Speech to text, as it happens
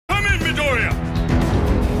Midoriya!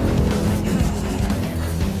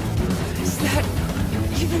 Is that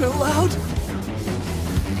even allowed?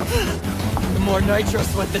 The more nitro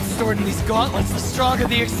sweat that's stored in these gauntlets, the stronger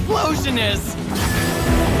the explosion is!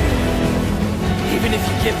 Even if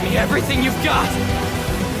you give me everything you've got,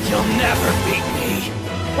 you'll never beat me!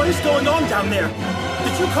 What is going on down there?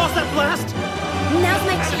 Did you cause that blast? Now's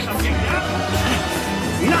my chance.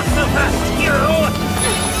 Not so fast, hero!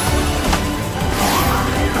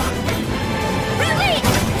 Really?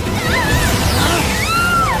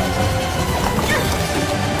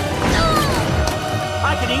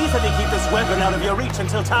 I can easily keep this weapon out of your reach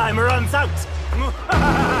until time runs out.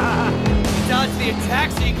 Dodge the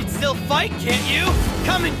attack so you can still fight, can't you?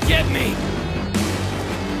 Come and get me!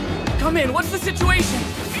 Come in, what's the situation?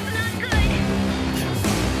 It's not good.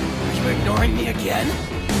 Are you ignoring me again?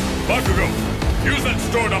 Bakugo, use that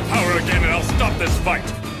stored up power again and I'll stop this fight!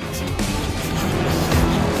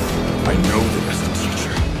 I know that as a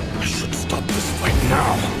teacher, I should stop this fight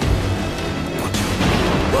now. But...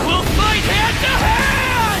 We'll fight hand to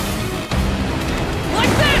hand! Like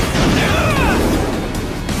this!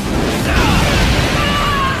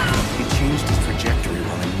 He changed his trajectory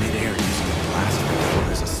while in midair using the blast control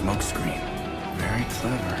as a smokescreen. Very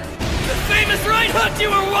clever. The famous right hook you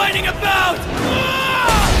were whining about!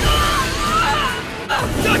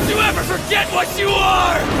 Don't you ever forget what you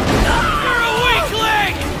are! You're a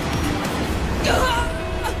weakling!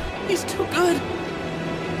 He's too good.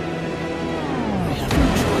 We have no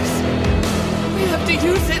choice. We have to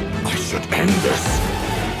use it. I should end this.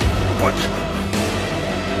 But...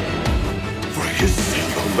 for his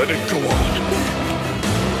sake, I'll let it go on.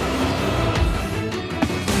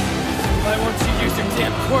 Why won't you use your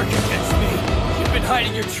damn quirk against me? You've been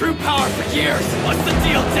hiding your true power for years. What's the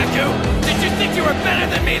deal, Deku? Did you think you were better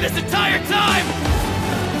than me this entire time?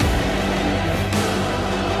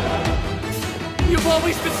 You've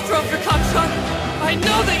always been stronger, Kacchan. I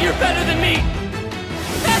know that you're better than me.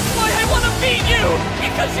 That's why I want to beat you!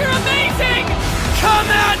 Because you're amazing! Come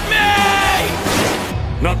at me!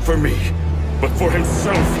 Not for me, but for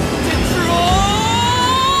himself. Didn't you